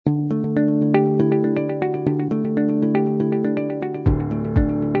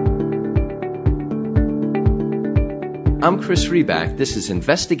I'm Chris Reback. This is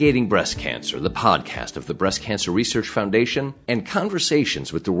Investigating Breast Cancer, the podcast of the Breast Cancer Research Foundation, and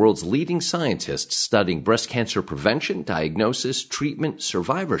conversations with the world's leading scientists studying breast cancer prevention, diagnosis, treatment,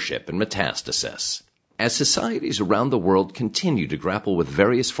 survivorship, and metastasis. As societies around the world continue to grapple with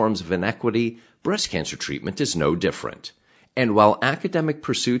various forms of inequity, breast cancer treatment is no different. And while academic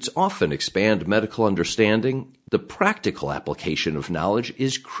pursuits often expand medical understanding, the practical application of knowledge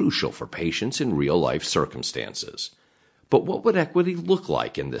is crucial for patients in real-life circumstances. But what would equity look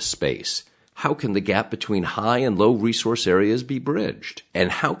like in this space? How can the gap between high and low resource areas be bridged?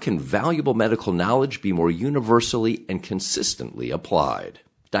 And how can valuable medical knowledge be more universally and consistently applied?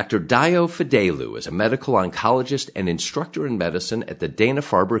 Dr. Dayo Fadelu is a medical oncologist and instructor in medicine at the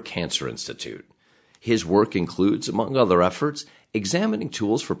Dana-Farber Cancer Institute. His work includes, among other efforts, examining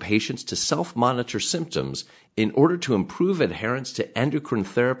tools for patients to self-monitor symptoms in order to improve adherence to endocrine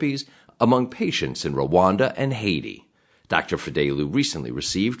therapies among patients in Rwanda and Haiti. Dr. Fadelu recently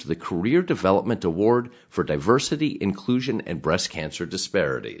received the Career Development Award for Diversity, Inclusion, and Breast Cancer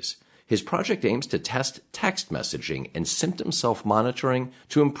Disparities. His project aims to test text messaging and symptom self-monitoring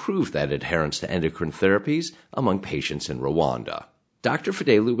to improve that adherence to endocrine therapies among patients in Rwanda. Dr.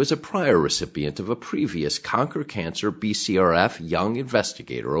 Fadelu was a prior recipient of a previous Conquer Cancer BCRF Young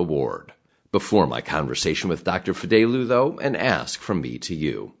Investigator Award. Before my conversation with Dr. Fadelu, though, an ask from me to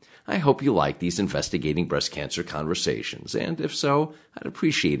you. I hope you like these Investigating Breast Cancer conversations, and if so, I'd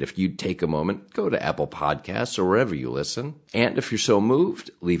appreciate if you'd take a moment, go to Apple Podcasts or wherever you listen, and if you're so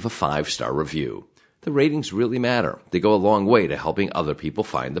moved, leave a 5-star review. The ratings really matter. They go a long way to helping other people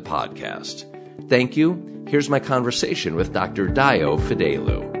find the podcast. Thank you. Here's my conversation with Dr. Dayo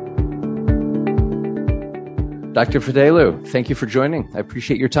Fadelu. Dr. Fadelu, thank you for joining. I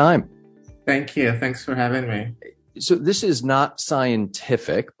appreciate your time. Thank you. Thanks for having me. So this is not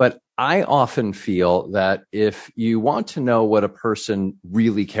scientific, but I often feel that if you want to know what a person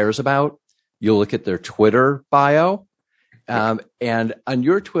really cares about, you'll look at their Twitter bio. And on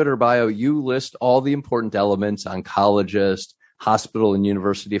your Twitter bio, you list all the important elements: oncologist, hospital and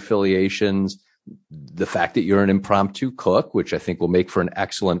university affiliations, the fact that you're an impromptu cook, which I think will make for an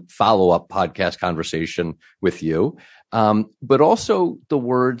excellent follow-up podcast conversation with you. But also the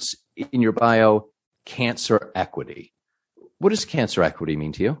words in your bio, cancer equity. What does cancer equity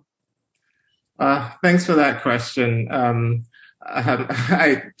mean to you? Thanks for that question.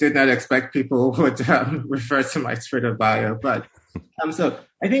 I did not expect people would refer to my Twitter bio, but so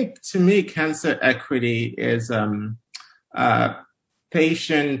I think to me, cancer equity is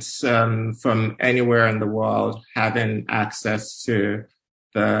patients from anywhere in the world having access to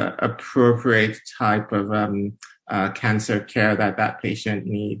the appropriate type of cancer care that patient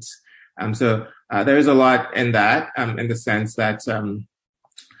needs. So there is a lot in that, in the sense that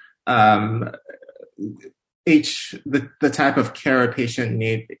the type of care a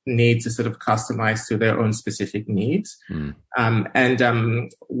patient needs is sort of customized to their own specific needs. And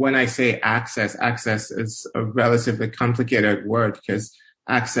when I say access is a relatively complicated word, because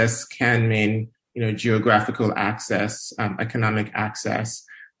access can mean, geographical access, economic access,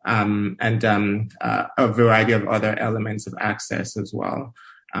 and a variety of other elements of access as well.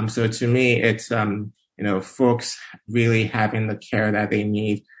 So to me, it's, folks really having the care that they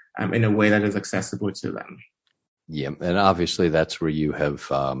need in a way that is accessible to them. Yeah. And obviously that's where you have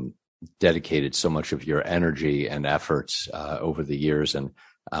dedicated so much of your energy and efforts over the years. And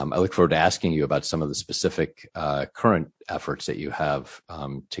I look forward to asking you about some of the specific current efforts that you have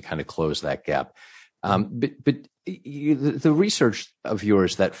to kind of close that gap. But the research of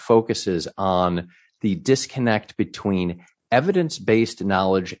yours that focuses on the disconnect between evidence-based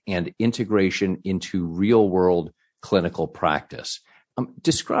knowledge and integration into real-world clinical practice.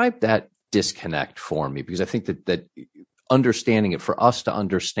 Describe that disconnect for me, because I think that understanding it, for us to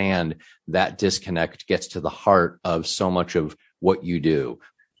understand that disconnect, gets to the heart of so much of what you do.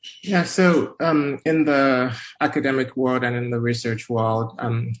 Yeah, so in the academic world and in the research world,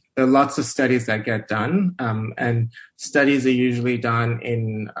 there are lots of studies that get done, and studies are usually done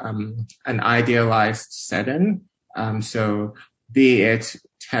in an idealized setting. So be it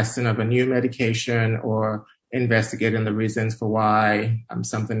testing of a new medication or investigating the reasons for why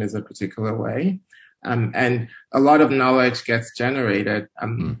something is a particular way. And a lot of knowledge gets generated.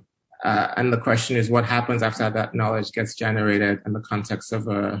 And the question is, what happens after that knowledge gets generated in the context of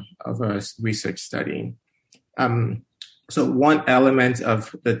a research study? So one element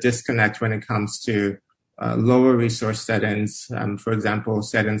of the disconnect when it comes to lower resource settings, for example,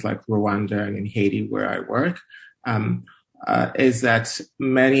 settings like Rwanda and in Haiti, where I work, is that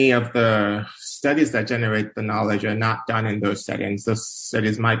many of the studies that generate the knowledge are not done in those settings. Those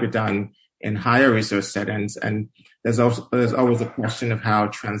studies might be done in higher resource settings. And there's always a question of how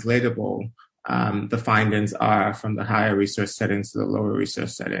translatable the findings are from the higher research settings to the lower research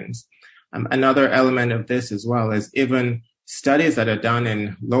settings. Another element of this as well is even studies that are done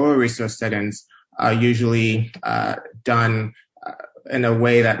in lower research settings are usually done in a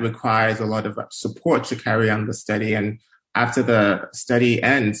way that requires a lot of support to carry on the study. And after the study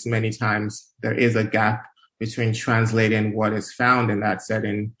ends, many times there is a gap between translating what is found in that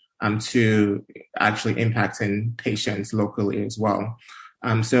setting to actually impacting patients locally as well.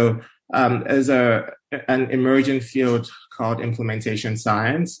 There's an emerging field called implementation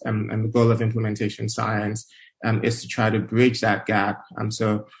science, and the goal of implementation science is to try to bridge that gap.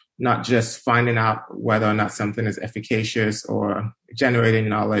 So not just finding out whether or not something is efficacious or generating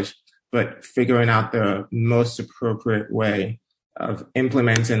knowledge, but figuring out the most appropriate way of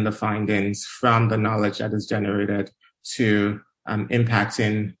implementing the findings from the knowledge that is generated to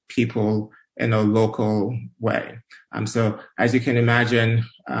impacting people in a local way. So as you can imagine,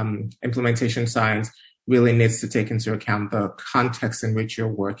 implementation science really needs to take into account the context in which you're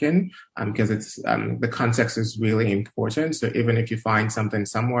working, because it's the context is really important. So even if you find something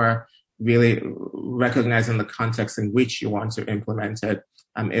somewhere, really recognizing the context in which you want to implement it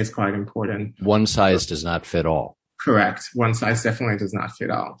is quite important. One size does not fit all. Correct. One size definitely does not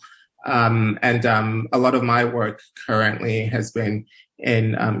fit all. And a lot of my work currently has been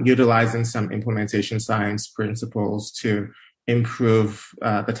in utilizing some implementation science principles to improve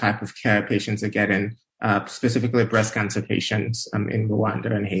the type of care patients are getting, specifically breast cancer patients in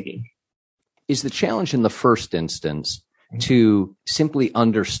Rwanda and Haiti. Is the challenge in the first instance to simply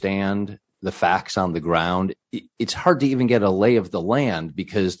understand the facts on the ground? It's hard to even get a lay of the land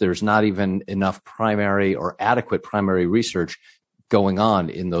because there's not even enough primary or adequate primary research going on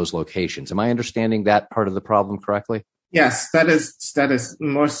in those locations. Am I understanding that part of the problem correctly? Yes, that is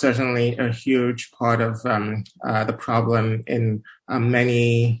most certainly a huge part of the problem in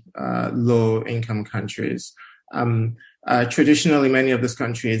many low-income countries. Traditionally, many of these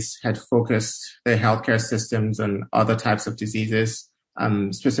countries had focused their healthcare systems on other types of diseases,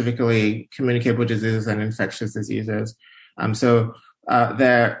 specifically communicable diseases and infectious diseases. So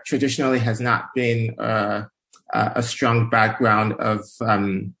there traditionally has not been a strong background of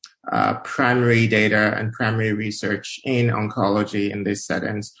primary data and primary research in oncology in these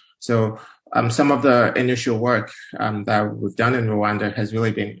settings. So some of the initial work that we've done in Rwanda has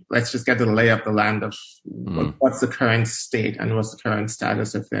really been, let's just get the lay of the land of what's the current state and what's the current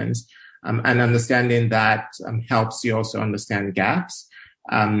status of things. And understanding that helps you also understand gaps.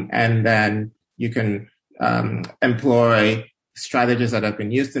 And then you can employ strategies that have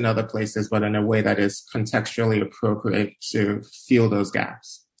been used in other places, but in a way that is contextually appropriate to fill those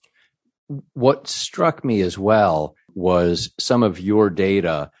gaps. What struck me as well was some of your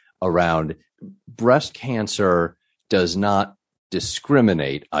data around breast cancer does not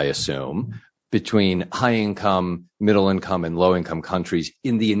discriminate, I assume, between high income, middle income, and low income countries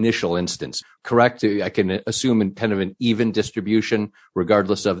in the initial instance. Correct? I can assume in kind of an even distribution,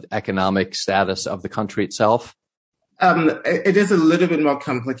 regardless of the economic status of the country itself. It is a little bit more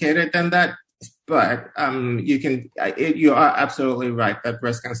complicated than that, but you are absolutely right that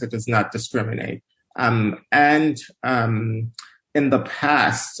breast cancer does not discriminate. And in the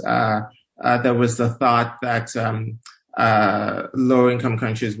past, there was the thought that low-income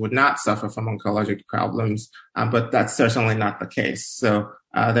countries would not suffer from oncologic problems, but that's certainly not the case. So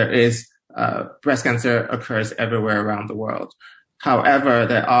there is breast cancer occurs everywhere around the world. However,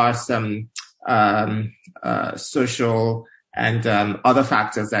 there are some social and other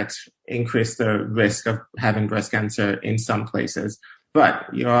factors that increase the risk of having breast cancer in some places. But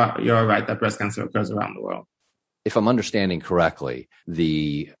you're right that breast cancer occurs around the world. If I'm understanding correctly,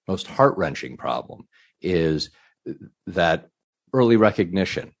 the most heart-wrenching problem is that early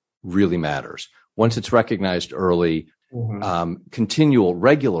recognition really matters. Once it's recognized early, continual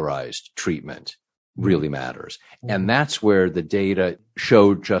regularized treatment really matters. And that's where the data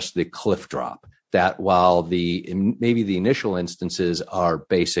showed just the cliff drop, that while maybe the initial instances are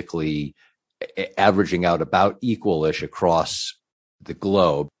basically averaging out about equal-ish across the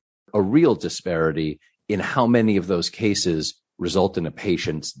globe, a real disparity in how many of those cases result in a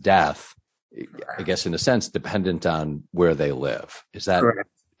patient's death, I guess in a sense, dependent on where they live. Is that correct?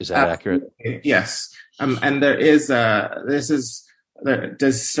 Is that accurate? Yes. And there's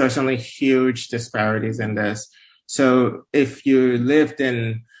certainly huge disparities in this. So if you lived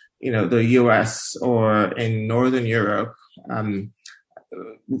in, the US or in Northern Europe,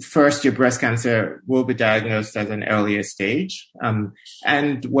 first, your breast cancer will be diagnosed at an earlier stage.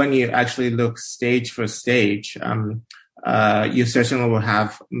 And when you actually look stage for stage, you certainly will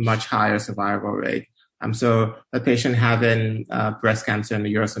have much higher survival rate. So a patient having breast cancer in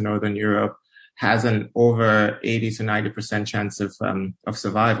the US or Northern Europe has an over 80 to 90% chance of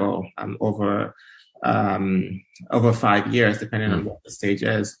survival over 5 years, depending on what the stage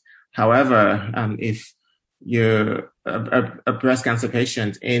is. However, if you're a breast cancer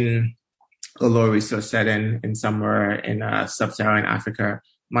patient in a low resource setting in somewhere in sub-Saharan Africa,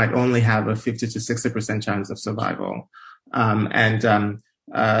 might only have a 50 to 60% chance of survival. There's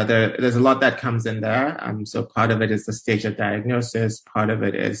a lot that comes in there. So part of it is the stage of diagnosis. Part of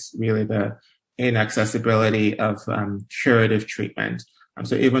it is really the inaccessibility of curative treatment.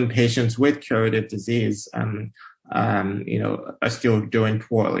 So even patients with curative disease, are still doing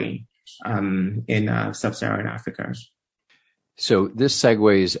poorly in sub-Saharan Africa. So this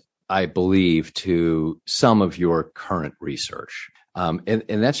segues, I believe, to some of your current research. And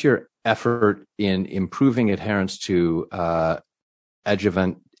that's your effort in improving adherence to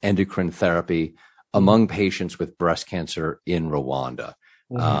adjuvant endocrine therapy among patients with breast cancer in Rwanda.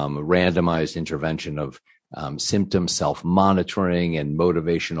 Randomized intervention of symptom self-monitoring and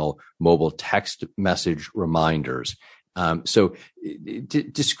motivational mobile text message reminders. So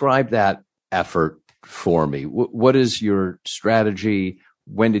describe that effort for me. What is your strategy?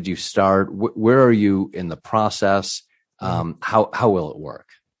 When did you start? Where are you in the process? How will it work?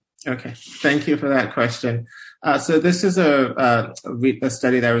 Okay, thank you for that question. So this is a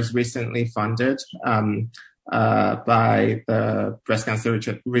study that was recently funded by the Breast Cancer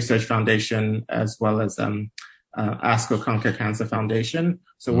Research Foundation as well as ASCO Conquer Cancer Foundation.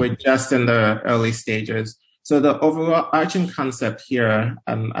 So we're just in the early stages. So the overarching concept here,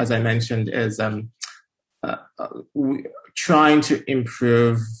 as I mentioned, is trying to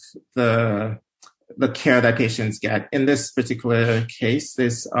improve the care that patients get. In this particular case,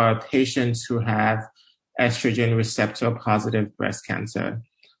 these are patients who have estrogen receptor positive breast cancer.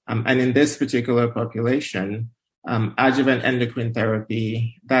 And in this particular population, adjuvant endocrine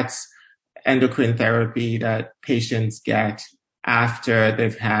therapy, that's endocrine therapy that patients get after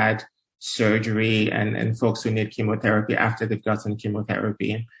they've had surgery and folks who need chemotherapy after they've gotten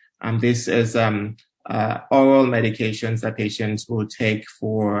chemotherapy. This is oral medications that patients will take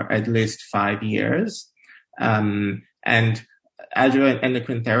for at least 5 years. And adjuvant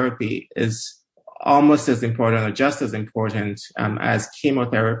endocrine therapy is almost as important or just as important as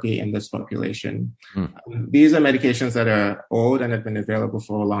chemotherapy in this population. These are medications that are old and have been available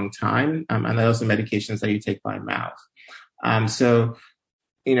for a long time, and they're also medications that you take by mouth. So,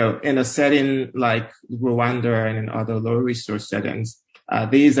 in a setting like Rwanda and in other low-resource settings,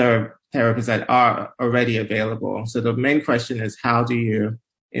 these are therapies that are already available. So the main question is, how do you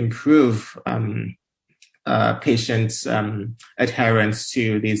improve patients' adherence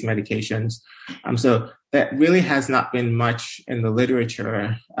to these medications? So there really has not been much in the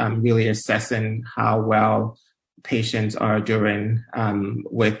literature really assessing how well patients are doing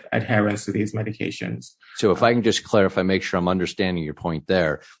with adherence to these medications. So if I can just clarify, make sure I'm understanding your point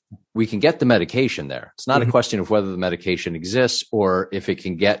there, we can get the medication there. It's not a question of whether the medication exists or if it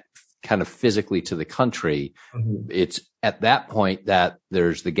can get kind of physically to the country. It's at that point that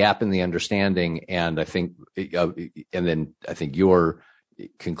there's the gap in the understanding. And I think, your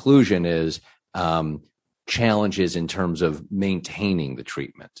conclusion is challenges in terms of maintaining the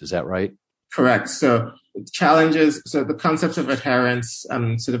treatment. Is that right? Correct. So challenges. So the concept of adherence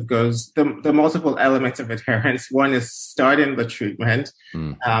sort of goes the multiple elements of adherence. One is starting the treatment.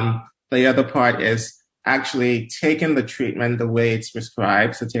 The other part is actually taking the treatment the way it's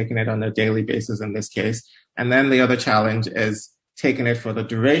prescribed. So taking it on a daily basis in this case. And then the other challenge is taking it for the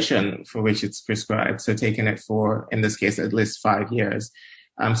duration for which it's prescribed. So taking it for, in this case, at least 5 years.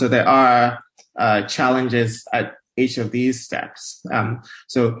 So there are challenges at each of these steps.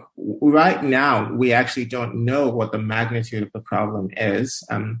 So right now, we actually don't know what the magnitude of the problem is.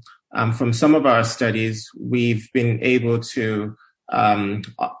 From some of our studies, we've been able to,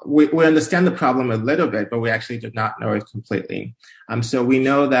 we understand the problem a little bit, but we actually do not know it completely. So we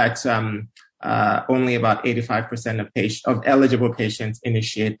know that only about 85% of eligible patients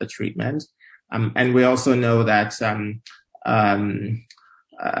initiate the treatment. And we also know that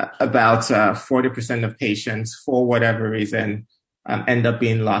about 40% of patients, for whatever reason, end up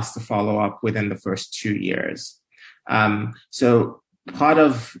being lost to follow-up within the first 2 years. So part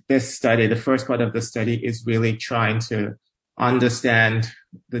of this study, the first part of the study, is really trying to understand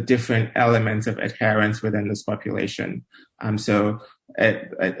the different elements of adherence within this population. So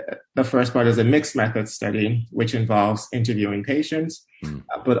the first part is a mixed method study, which involves interviewing patients,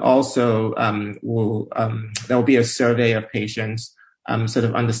 but also there will be a survey of patients, sort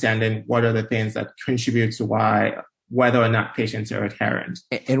of understanding what are the things that contribute to whether or not patients are adherent.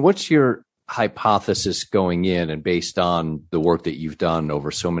 And what's your hypothesis going in and based on the work that you've done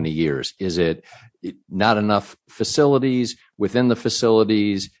over so many years? Is it not enough facilities? Within the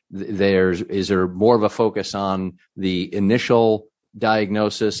facilities, is there more of a focus on the initial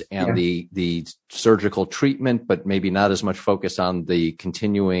diagnosis and the surgical treatment, but maybe not as much focus on the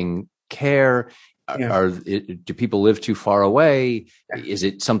continuing care? Do people live too far away? Is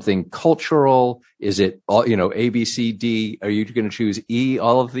it something cultural? Is it all, A, B, C, D? Are you going to choose E,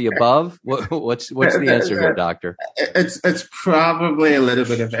 all of the above? What's the answer here, doctor? It's probably a little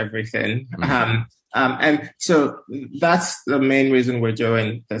bit of everything. Mm-hmm. And so that's the main reason we're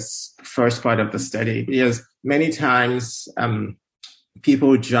doing this first part of the study, because many times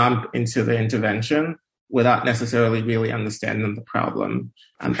people jump into the intervention without necessarily really understanding the problem.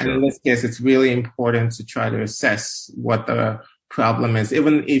 And in this case, it's really important to try to assess what the problem is,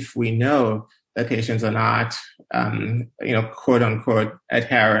 even if we know that patients are not, quote unquote,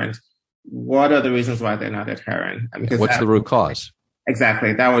 adherent. What are the reasons why they're not adherent? What's the root cause?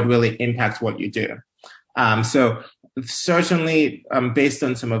 Exactly. That would really impact what you do. So certainly, based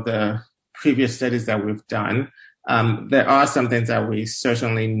on some of the previous studies that we've done, there are some things that we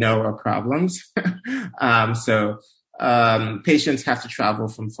certainly know are problems. So patients have to travel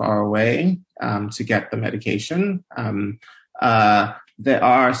from far away to get the medication. There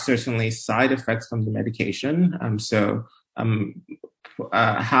are certainly side effects from the medication.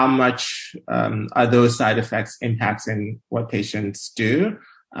 How much are those side effects impacting what patients do?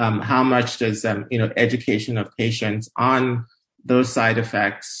 How much does education of patients on those side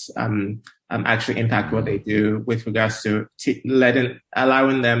effects actually impact what they do with regards to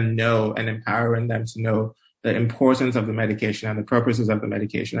allowing them know and empowering them to know the importance of the medication and the purposes of the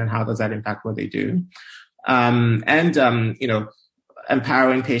medication and how does that impact what they do.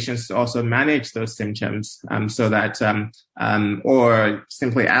 Empowering patients to also manage those symptoms so that, or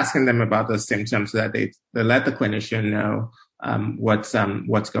simply asking them about those symptoms so that they let the clinician know what's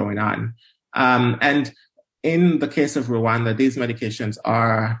going on. And in the case of Rwanda, these medications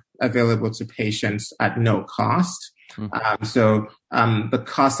are available to patients at no cost. Mm-hmm. The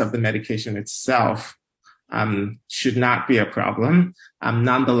cost of the medication itself should not be a problem.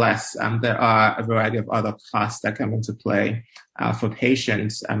 Nonetheless, there are a variety of other costs that come into play for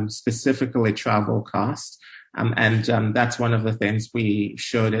patients, specifically travel costs. And that's one of the things we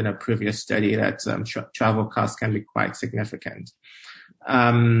showed in a previous study that travel costs can be quite significant.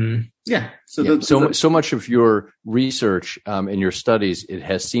 So much of your research and your studies, it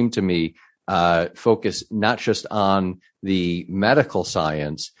has seemed to me focus not just on the medical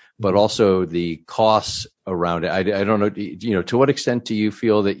science, but also the costs around it. I don't know, to what extent do you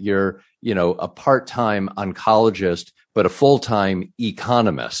feel that you're, a part-time oncologist, but a full-time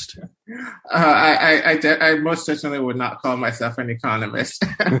economist? I most certainly would not call myself an economist.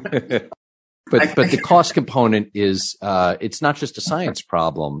 But the cost component is, it's not just a science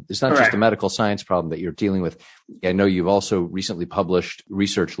problem. It's not Correct. Just a medical science problem that you're dealing with. I know you've also recently published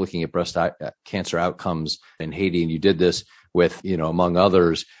research looking at breast cancer outcomes in Haiti, and you did this with, among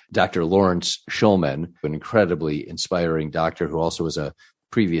others, Dr. Lawrence Shulman, an incredibly inspiring doctor who also was a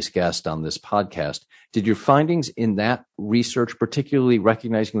previous guest on this podcast. Did your findings in that research, particularly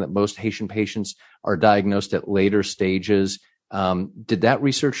recognizing that most Haitian patients are diagnosed at later stages, did that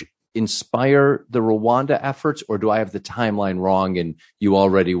research inspire the Rwanda efforts, or do I have the timeline wrong and you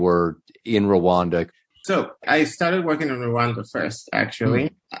already were in Rwanda? So I started working in Rwanda first,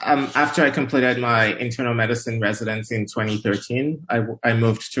 actually. After I completed my internal medicine residency in 2013, I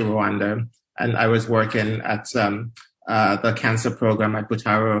moved to Rwanda, and I was working at the cancer program at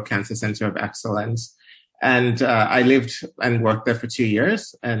Butaro Cancer Center of Excellence. And I lived and worked there for 2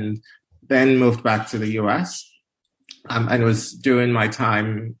 years and then moved back to the US. And was doing my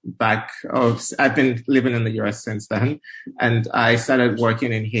time back. I've been living in the US since then. And I started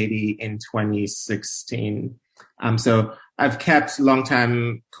working in Haiti in 2016. So I've kept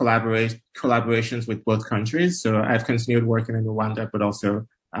long-time collaborations with both countries. So I've continued working in Rwanda, but also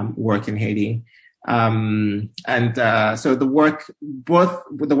work in Haiti. So the work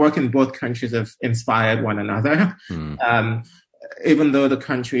in both countries have inspired one another. Even though the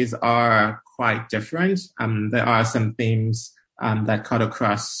countries are quite different, there are some themes that cut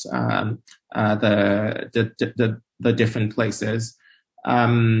across the different places.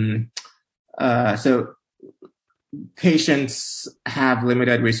 So patients have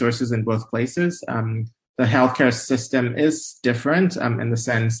limited resources in both places. The healthcare system is different in the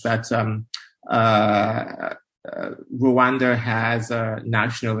sense that Rwanda has a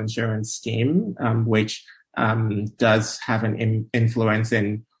national insurance scheme, which does have an influence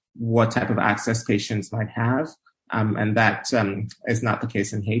in what type of access patients might have. And that is not the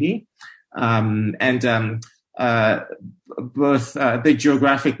case in Haiti. Both the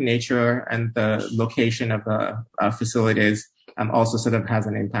geographic nature and the location of the facilities also sort of has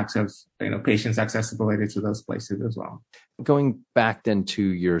an impact of patients' accessibility to those places as well. Going back then to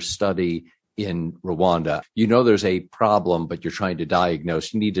your study in Rwanda, there's a problem, but you're trying to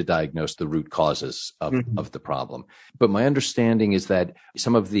you need to diagnose the root causes of the problem. But my understanding is that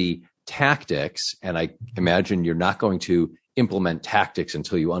some of the tactics, and I imagine you're not going to implement tactics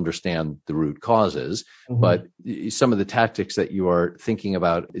until you understand the root causes, but some of the tactics that you are thinking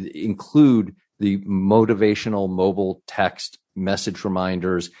about include the motivational mobile text message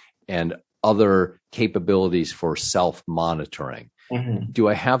reminders and other capabilities for self-monitoring. Do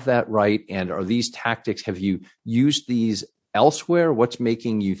I have that right? And are these tactics, have you used these elsewhere? What's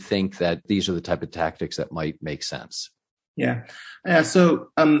making you think that these are the type of tactics that might make sense? Yeah. So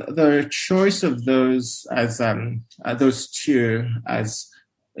the choice of those as those two as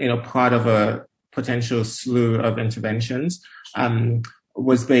part of a potential slew of interventions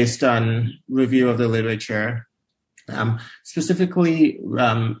was based on review of the literature, specifically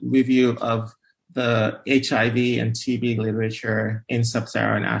review of the HIV and TB literature in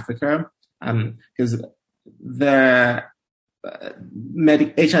sub-Saharan Africa, because the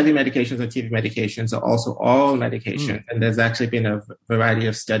HIV medications and TB medications are also oral medications, and there's actually been a variety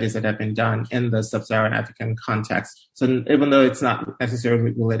of studies that have been done in the sub-Saharan African context. So even though it's not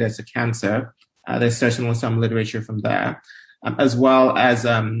necessarily related to cancer, there's certainly some literature from there, as well as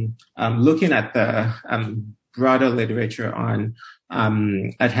looking at the broader literature on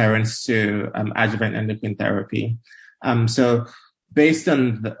adherence to adjuvant endocrine therapy. So based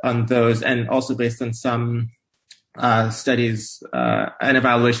on those, and also based on some studies, an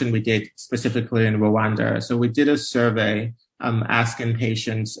evaluation we did specifically in Rwanda. So we did a survey asking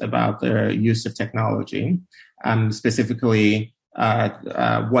patients about their use of technology, specifically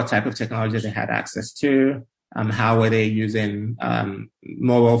what type of technology they had access to, how were they using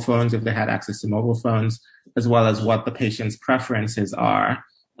mobile phones, if they had access to mobile phones, as well as what the patient's preferences are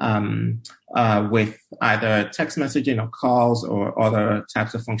with either text messaging or calls or other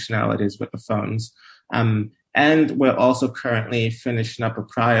types of functionalities with the phones. And we're also currently finishing up a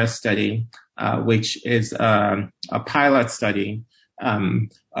prior study, which is a pilot study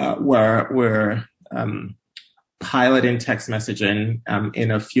where we're piloting text messaging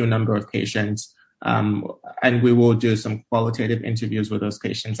in a few number of patients. And we will do some qualitative interviews with those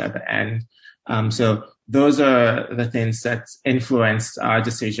patients at the end. So those are the things that influenced our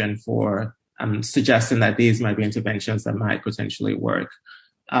decision for suggesting that these might be interventions that might potentially work.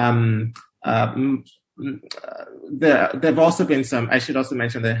 There've also been I should also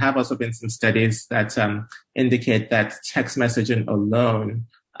mention there have also been some studies that indicate that text messaging alone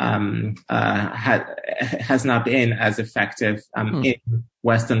has not been as effective in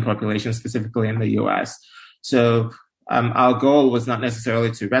Western populations, specifically in the US. So our goal was not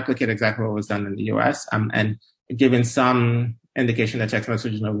necessarily to replicate exactly what was done in the US, and given some indication that text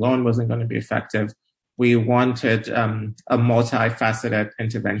messaging alone wasn't going to be effective, we wanted a multifaceted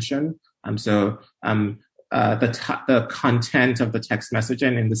intervention. The content of the text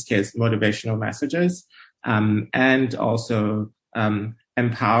messaging, in this case, motivational messages, and also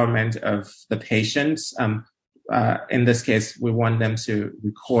empowerment of the patients. In this case, we want them to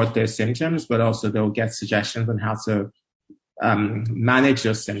record their symptoms, but also they'll get suggestions on how to manage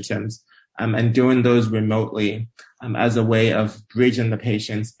those symptoms, and doing those remotely as a way of bridging the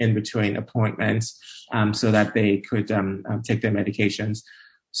patients in between appointments so that they could take their medications.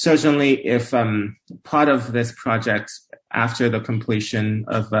 Certainly, if part of this project after the completion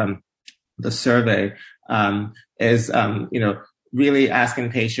of the survey is, really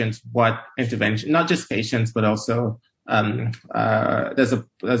asking patients what intervention, not just patients, but also there's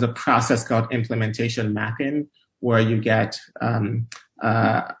a process called implementation mapping, where you get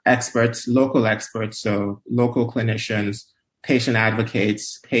experts, local experts, so local clinicians, patient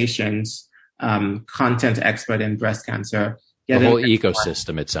advocates, patients, content expert in breast cancer. The whole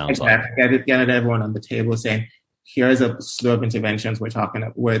ecosystem, it sounds like. Get everyone on the table saying, here's a slew of interventions we're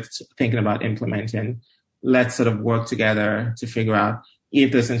thinking about implementing. Let's sort of work together to figure out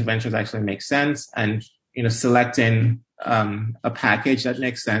if those interventions actually make sense, and selecting a package that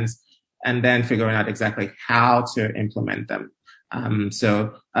makes sense, and then figuring out exactly how to implement them.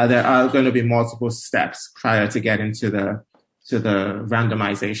 So there are going to be multiple steps prior to getting to the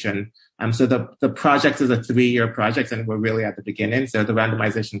randomization. So the project is a 3-year project, and we're really at the beginning. So the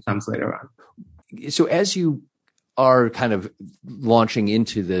randomization comes later on. So as you are kind of launching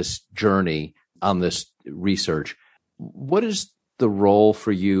into this journey on this research, what is the role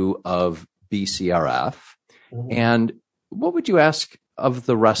for you of BCRF? Mm-hmm. And what would you ask of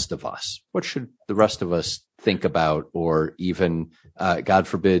the rest of us? What should the rest of us think about, or even, God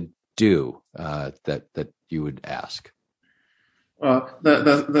forbid, do that you would ask? Well,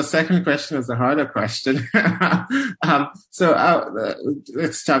 the second question is the harder question. Let's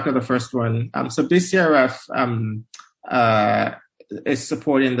talk about the first one. So BCRF is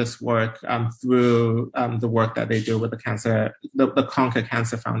supporting this work through the work that they do with the Conquer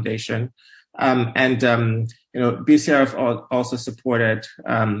Cancer Foundation. BCRF also supported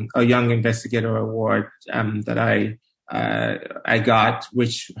a Young Investigator Award that I got,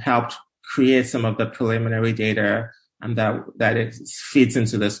 which helped create some of the preliminary data that it feeds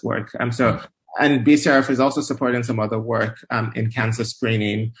into this work. And BCRF is also supporting some other work in cancer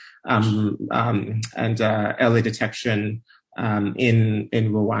screening and early detection in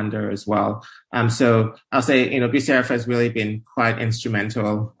Rwanda as well. So I'll say, BCRF has really been quite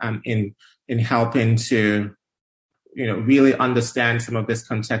instrumental in helping to, really understand some of these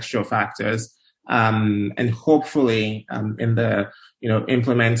contextual factors, and hopefully in the,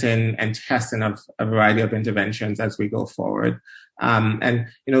 implementing and testing of a variety of interventions as we go forward.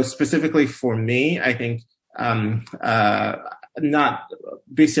 Specifically for me, I think not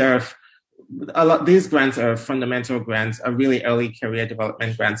BCRF. These grants are fundamental grants, are really early career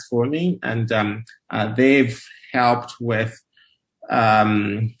development grants for me, and they've helped with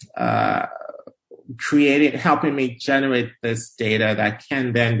helping me generate this data that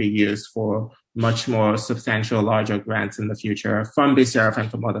can then be used for much more substantial, larger grants in the future from BCRF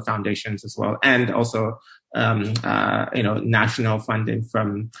and from other foundations as well, and also national funding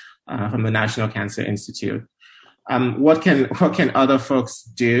from the National Cancer Institute. What can other folks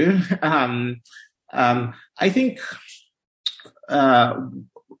do? I think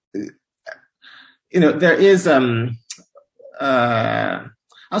there is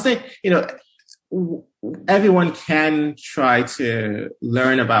I'll say everyone can try to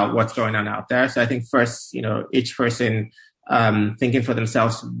learn about what's going on out there. So I think first, each person thinking for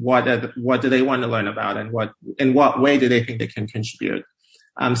themselves, what do they want to learn about, and in what way do they think they can contribute?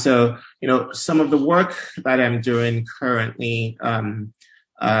 So some of the work that I'm doing currently,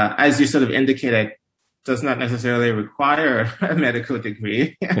 as you sort of indicated, does not necessarily require a medical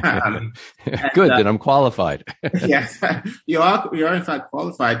degree. Good, then I'm qualified. Yes, you are in fact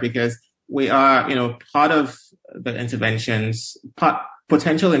qualified, because we are, part of the interventions,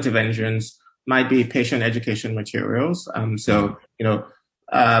 potential interventions might be patient education materials.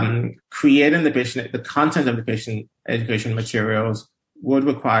 Creating the content of the patient education materials would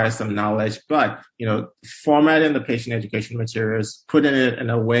require some knowledge, but, formatting the patient education materials, putting it in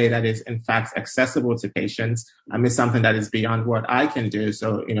a way that is in fact accessible to patients, is something that is beyond what I can do.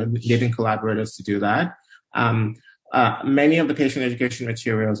 So, needing collaborators to do that. Many of the patient education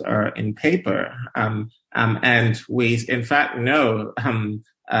materials are in paper, and we in fact know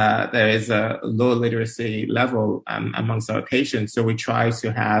there is a low literacy level amongst our patients. So we try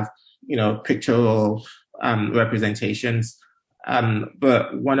to have pictorial representations.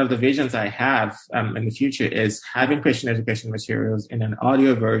 But one of the visions I have in the future is having patient education materials in an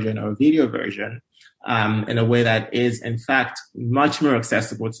audio version or video version, in a way that is in fact much more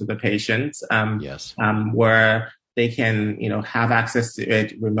accessible to the patients. Yes. Where they can, have access to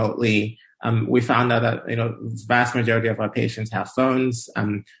it remotely. We found out that, vast majority of our patients have phones.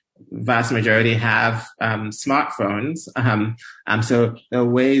 Vast majority have smartphones. So there are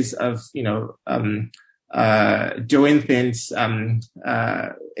ways of, doing things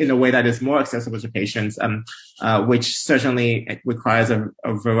in a way that is more accessible to patients, which certainly requires a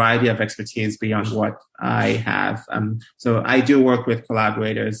variety of expertise beyond what I have. So I do work with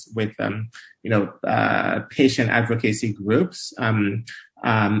collaborators with patient advocacy groups, and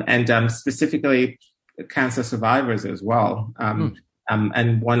specifically cancer survivors as well.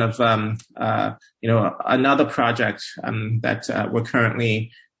 And one of another project that we're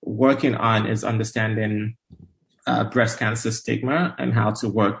currently working on is understanding breast cancer stigma and how to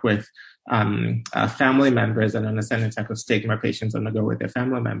work with family members and understanding the type of stigma patients undergo with their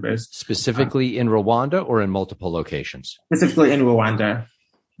family members. Specifically in Rwanda or in multiple locations? Specifically in Rwanda.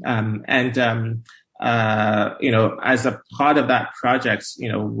 As a part of that project,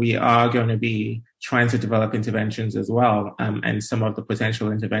 we are going to be trying to develop interventions as well. And some of the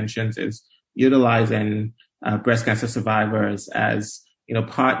potential interventions is utilizing breast cancer survivors as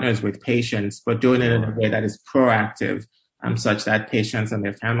partners with patients, but doing it in a way that is proactive, such that patients and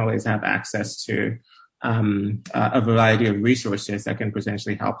their families have access to a variety of resources that can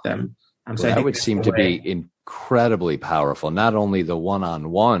potentially help them. So that would seem to be incredibly powerful. Not only the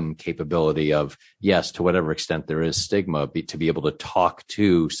one-on-one capability of, yes, to whatever extent there is stigma, to be able to talk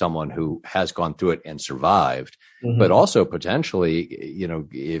to someone who has gone through it and survived, but also potentially,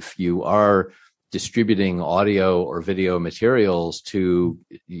 if you are distributing audio or video materials to,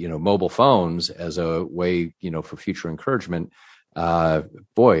 mobile phones as a way, for future encouragement, those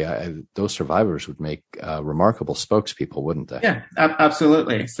survivors would make remarkable spokespeople, wouldn't they? Yeah,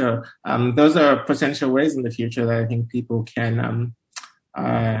 absolutely. So those are potential ways in the future that I think people can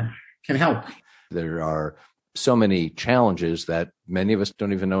help. There are so many challenges that many of us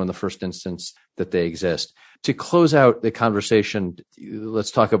don't even know in the first instance that they exist. To close out the conversation, let's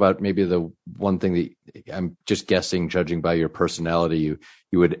talk about maybe the one thing that I'm just guessing, judging by your personality,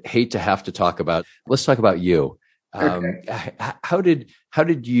 you would hate to have to talk about. Let's talk about you. Okay. How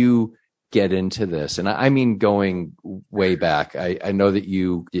did you get into this? And I mean, going way back, I know that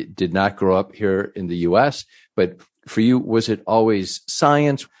you did not grow up here in the US, but for you, was it always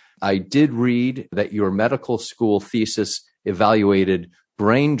science? I did read that your medical school thesis evaluated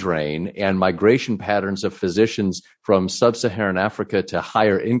brain drain and migration patterns of physicians from sub-Saharan Africa to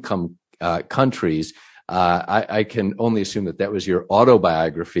higher income countries. I can only assume that was your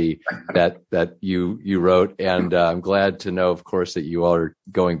autobiography that you wrote, and I'm glad to know, of course, that you are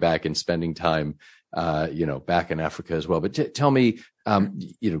going back and spending time, back in Africa as well. But tell me, how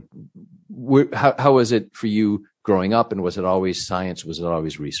was it for you growing up, and was it always science? Was it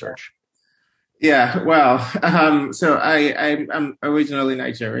always research? Yeah, well, so I'm originally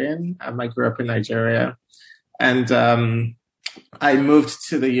Nigerian. I grew up in Nigeria, and I moved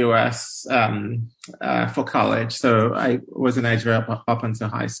to the US for college. So I was in Nigeria up until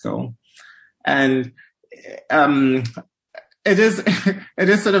high school, and it is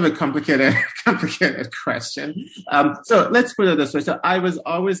sort of a complicated question. So let's put it this way. So I was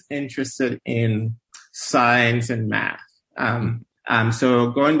always interested in science and math.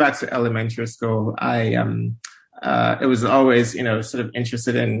 So going back to elementary school, it was always, sort of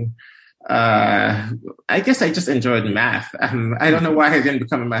interested in, I guess I just enjoyed math. I don't know why I didn't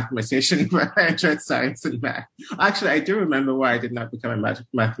become a mathematician, but I enjoyed science and math. Actually, I do remember why I did not become a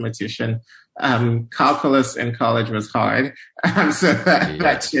mathematician. Calculus in college was hard. So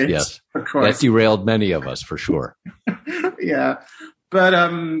that changed, yes. Of course. That derailed many of us for sure. Yeah. But,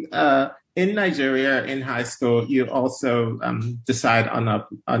 in Nigeria, in high school, you also decide on a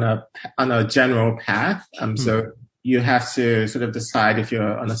general path. So you have to sort of decide if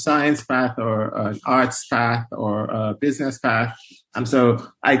you're on a science path or an arts path or a business path. So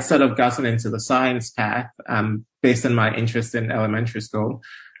I'd sort of gotten into the science path based on my interest in elementary school.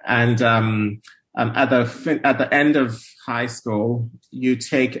 And at the end of high school, you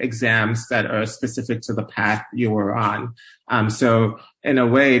take exams that are specific to the path you were on. So in a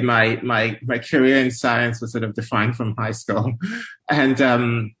way, my career in science was sort of defined from high school. And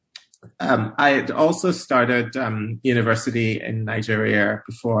I had also started university in Nigeria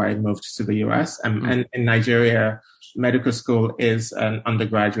before I moved to the US. And in Nigeria, medical school is an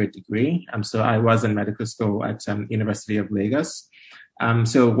undergraduate degree. So I was in medical school at University of Lagos.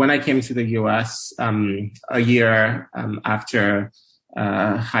 So when I came to the US a year after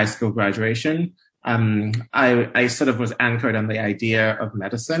high school graduation, I sort of was anchored on the idea of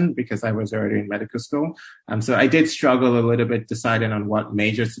medicine because I was already in medical school. So I did struggle a little bit deciding on what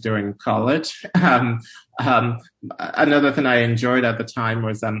major to do in college. Another thing I enjoyed at the time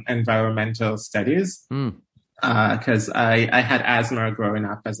was environmental studies because I had asthma growing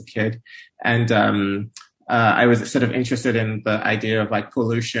up as a kid, and I was sort of interested in the idea of like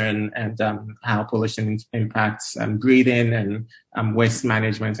pollution and how pollution impacts breathing and waste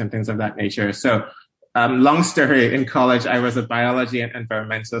management and things of that nature. So long story, in college, I was a biology and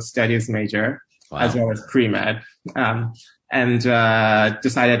environmental studies major, as well as pre-med, and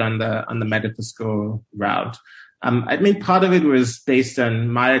decided on the medical school route. I mean, part of it was based on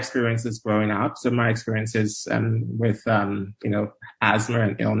my experiences growing up. So my experiences with, asthma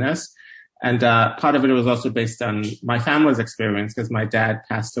and illness. And part of it was also based on my family's experience because my dad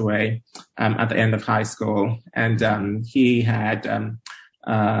passed away at the end of high school, and he had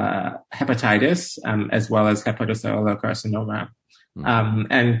hepatitis as well as hepatocellular carcinoma.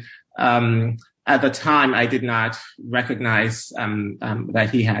 And at the time, I did not recognize that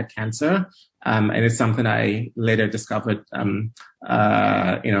he had cancer, and it's something I later discovered,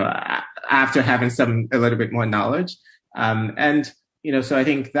 after having a little bit more knowledge, and. So I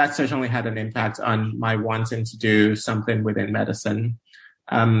think that certainly had an impact on my wanting to do something within medicine.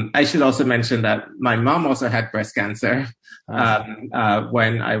 I should also mention that my mom also had breast cancer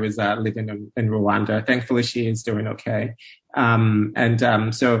when I was living in Rwanda. Thankfully, she is doing okay.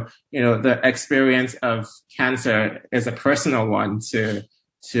 So the experience of cancer is a personal one to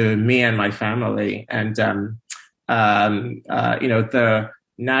me and my family. And the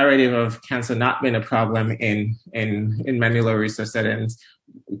narrative of cancer not being a problem in many low research settings,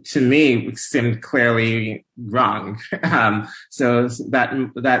 to me, seemed clearly wrong. So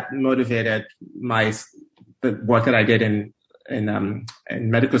that motivated the work that I did in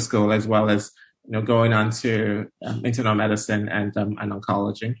medical school, as well as going on to internal medicine and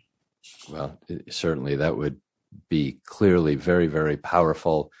oncology. Well, certainly that would be clearly very, very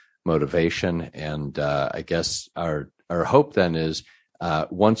powerful motivation. And I guess our hope then is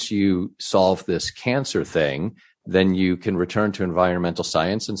once you solve this cancer thing, then you can return to environmental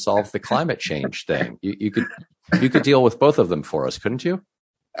science and solve the climate change thing. You could deal with both of them for us, couldn't you?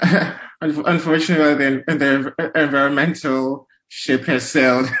 Unfortunately, the environmental ship has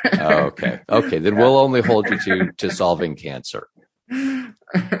sailed. Okay. Then we'll only hold you to solving cancer.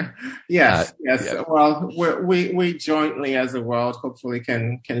 Yes. Yeah. Well, we jointly as a world hopefully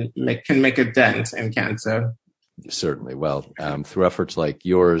can make a dent in cancer. Certainly. Well, through efforts like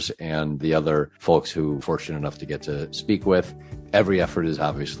yours and the other folks who are fortunate enough to get to speak with, every effort is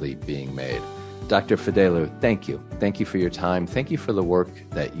obviously being made. Dr. Fadelu, thank you. Thank you for your time. Thank you for the work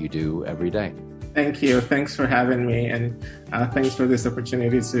that you do every day. Thank you. Thanks for having me. And thanks for this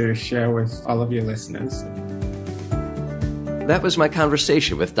opportunity to share with all of your listeners. That was my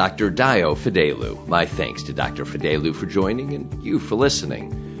conversation with Dr. Dio Fadelu. My thanks to Dr. Fadelu for joining and you for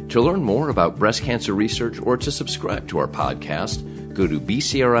listening. To learn more about breast cancer research or to subscribe to our podcast, go to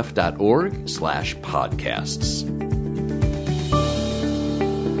bcrf.org/podcasts.